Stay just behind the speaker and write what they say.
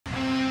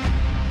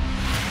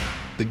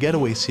The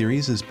Getaway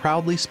series is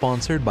proudly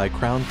sponsored by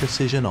Crown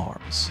Precision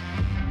Arms.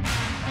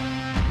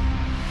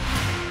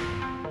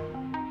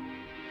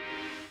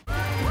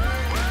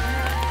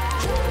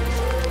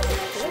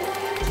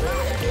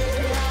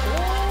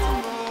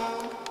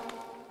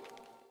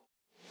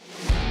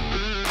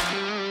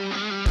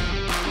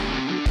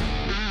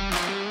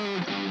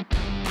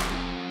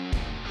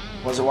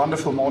 It was a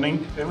wonderful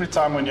morning. Every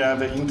time when you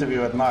have an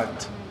interview at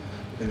night,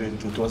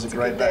 it was a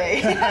great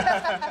day.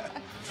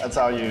 That's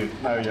how you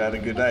know you had a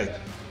good day.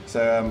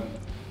 So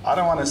I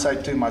don't want to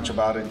say too much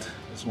about it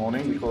this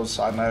morning because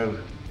I know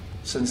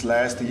since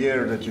last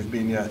year that you've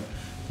been here,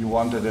 you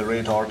wanted a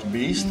Red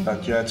Hartebeest,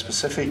 but you had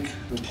specific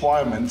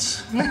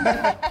requirements,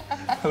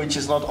 which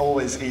is not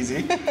always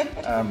easy,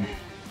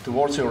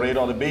 towards your Red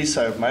Hartebeest.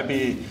 So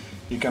maybe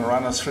you can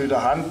run us through the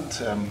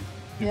hunt.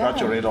 You got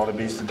your Red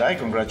Hartebeest today.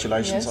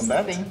 Congratulations on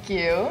that. Thank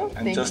you.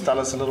 And just tell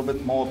us a little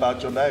bit more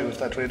about your day with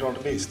that Red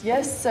Hartebeest.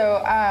 Yes,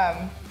 so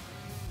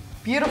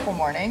beautiful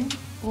morning.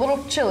 A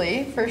little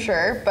chilly for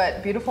sure,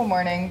 but beautiful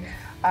morning.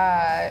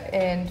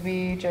 And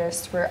we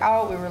just were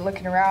out, we were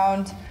looking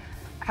around,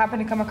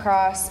 happened to come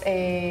across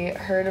a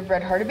herd of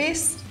Red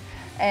Hartebeest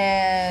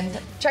and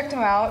checked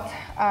them out.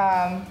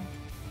 I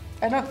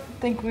don't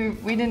think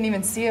we didn't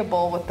even see a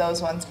bull with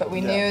those ones, but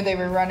we knew they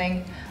were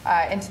running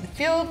into the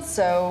field,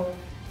 so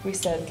we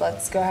said,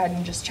 let's go ahead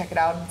and just check it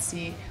out and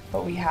see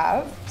what we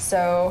have.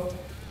 So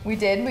we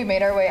did. We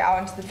made our way out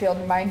into the field.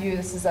 And mind you,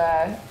 this is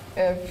a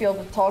field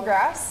with tall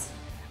grass,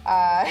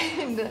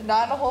 and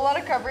not a whole lot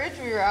of coverage.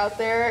 We were out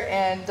there,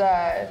 and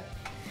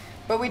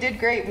but we did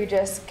great. We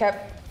just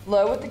kept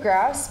low with the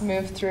grass,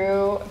 moved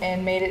through,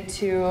 and made it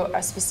to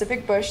a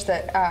specific bush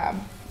that,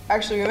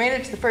 actually we made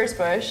it to the first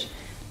bush.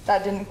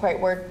 That didn't quite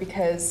work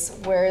because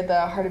where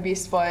the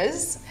hartebeest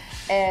was,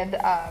 and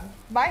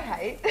my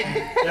height.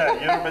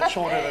 Yeah, you're a bit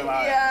shorter than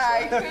I am.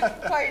 Yeah, so. I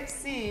couldn't quite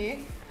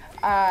see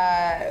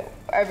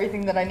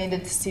everything that I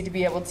needed to see to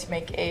be able to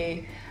make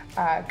a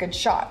good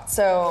shot.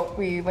 So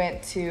we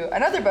went to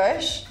another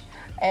bush,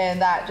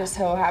 and that just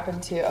so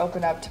happened to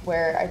open up to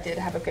where I did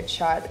have a good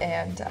shot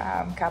and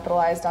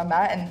capitalized on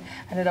that and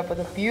ended up with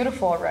a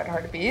beautiful Red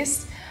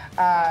Hartebeest.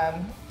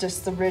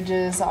 Just the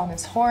ridges on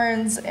his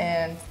horns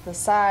and the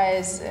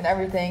size and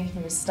everything, he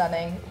was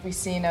stunning. We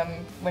seen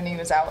him when he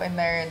was out in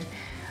there, and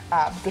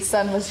the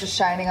sun was just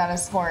shining on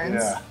his horns.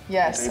 Yeah.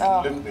 Yes. It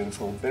looked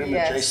beautiful. Very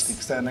majestic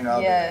standing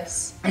out there.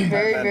 Yes.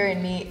 Very, very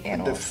neat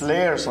animals. The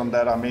flares on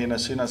that, I mean,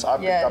 as soon as I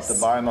picked up the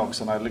binocs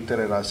and I looked at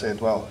it, I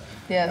said, well,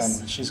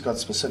 she's got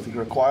specific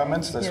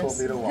requirements. This will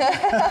be the one.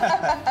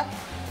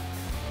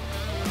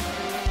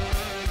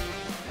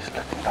 He's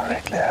looking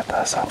directly at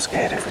us. I'm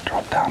scared if we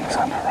drop down, he's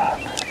gonna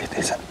run. It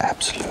is an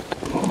absolute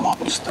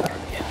monster.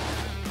 Yeah.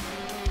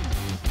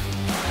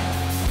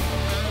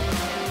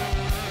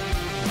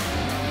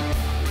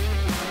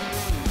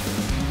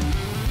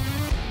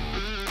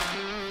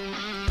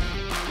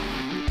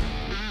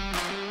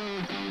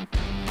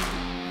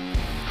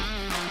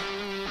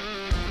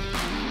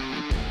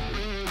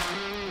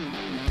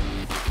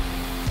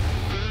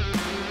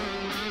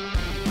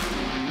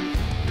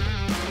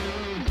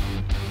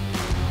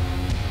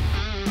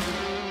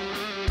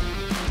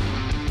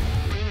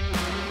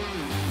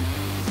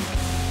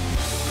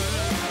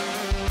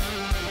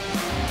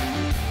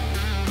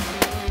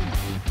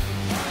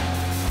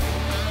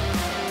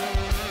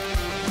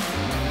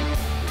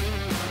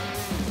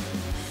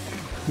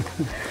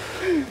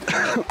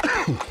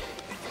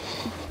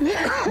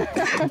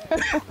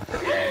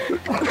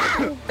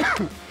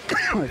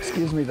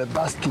 Excuse me, the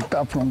dust kicked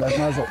up from that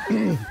muzzle.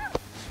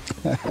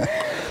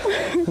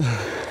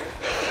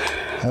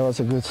 That was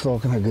a good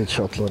stalk and a good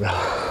shot, Laura.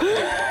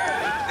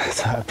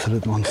 It's an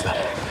absolute monster.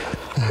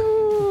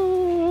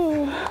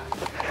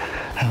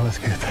 That was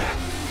good.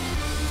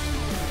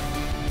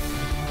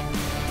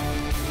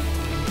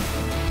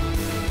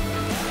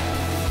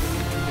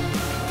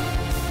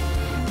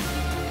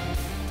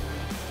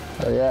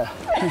 Oh yeah.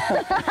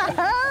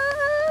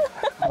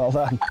 Well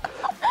done.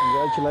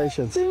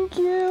 Congratulations. Thank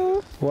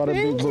you. What a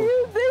big bull.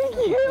 Thank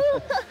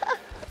you.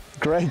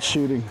 Great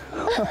shooting.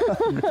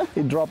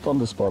 He dropped on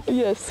the spot.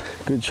 Yes.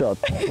 Good shot.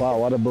 Wow,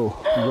 what a bull.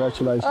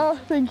 Congratulations. Oh,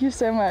 thank you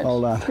so much.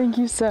 Well done. Thank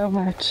you so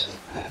much.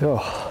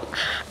 Oh.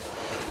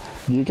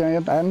 You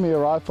can hand me a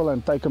rifle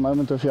and take a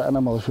moment of your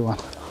animal if you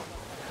want.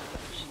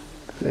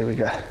 There we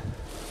go.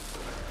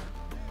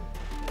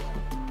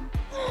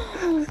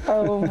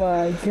 Oh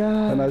my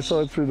God. And I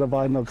saw it through the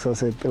binocs, I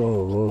said,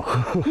 oh.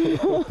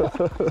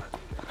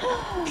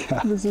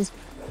 This is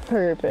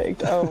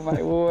perfect. Oh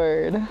my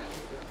word. All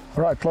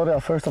right, Claudia,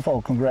 first of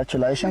all,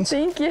 congratulations.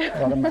 Thank you.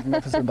 What a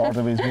magnificent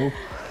Hartebeest bull.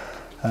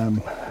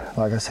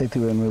 Like I said to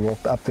you when we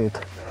walked up to it,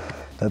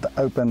 that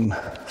open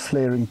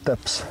flaring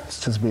tips, it's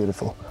just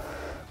beautiful.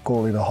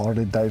 Call it a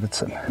Harley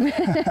Davidson.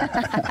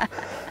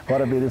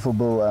 What a beautiful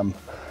bull.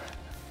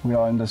 We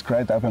are in this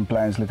great open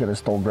plains, look at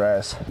this tall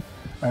grass.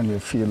 Only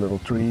a few little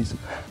trees,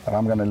 but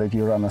I'm going to let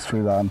you run us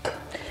through the hunt.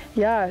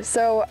 Yeah,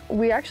 so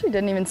we actually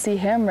didn't even see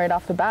him right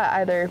off the bat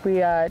either. We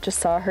just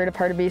saw a herd of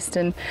hartebeest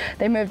and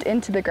they moved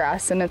into the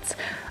grass, and it's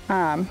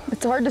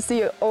hard to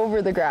see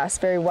over the grass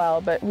very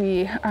well, but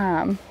we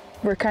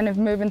were kind of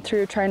moving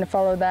through trying to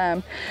follow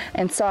them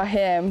and saw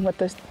him with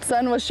the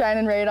sun was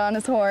shining right on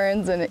his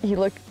horns and he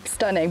looked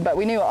stunning, but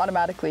we knew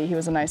automatically he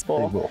was a nice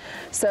bull.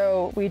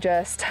 So we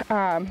just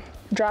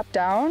dropped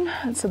down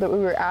so that we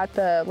were at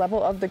the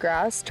level of the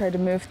grass, tried to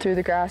move through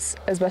the grass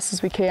as best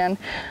as we can,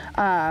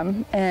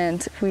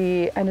 and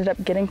we ended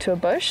up getting to a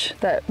bush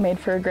that made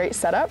for a great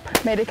setup,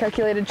 made a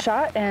calculated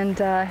shot, and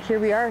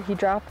here we are. He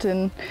dropped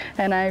and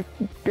I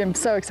am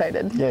so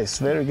excited. Yes,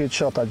 very good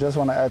shot. I just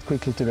want to add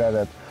quickly to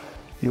that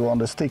you were on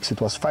the sticks,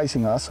 it was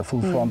facing us, a full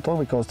frontal,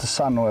 because the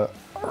sun was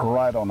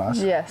right on us.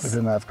 Yes. We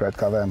didn't have great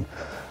cover, and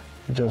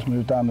you just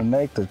moved down the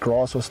neck. The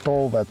grass was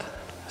tall, but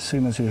as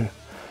soon as you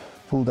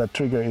pulled that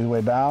trigger, it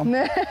went down.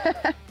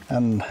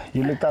 And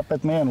you looked up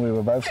at me and we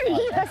were both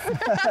smiling. Yes.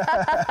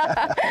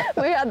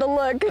 We had the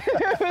look.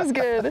 It was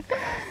good.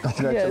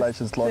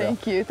 Congratulations, yes.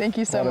 Claudia. Thank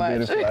you so much. What a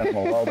beautiful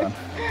animal, well done.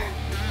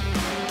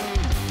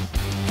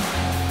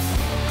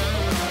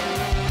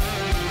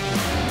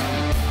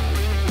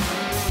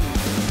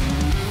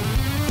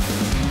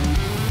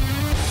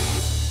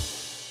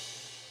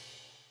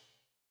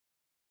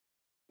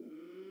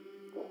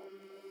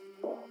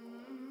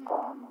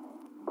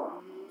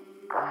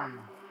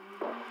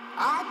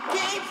 I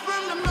came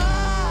from the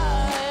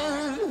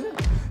mud,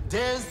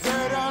 there's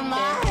dirt on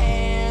my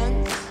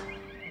hands.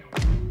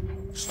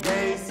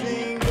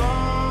 Chasing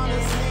on a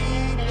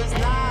sleepless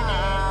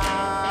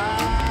night.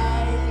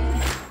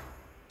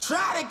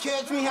 Try to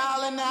catch me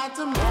howling at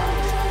the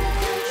moon.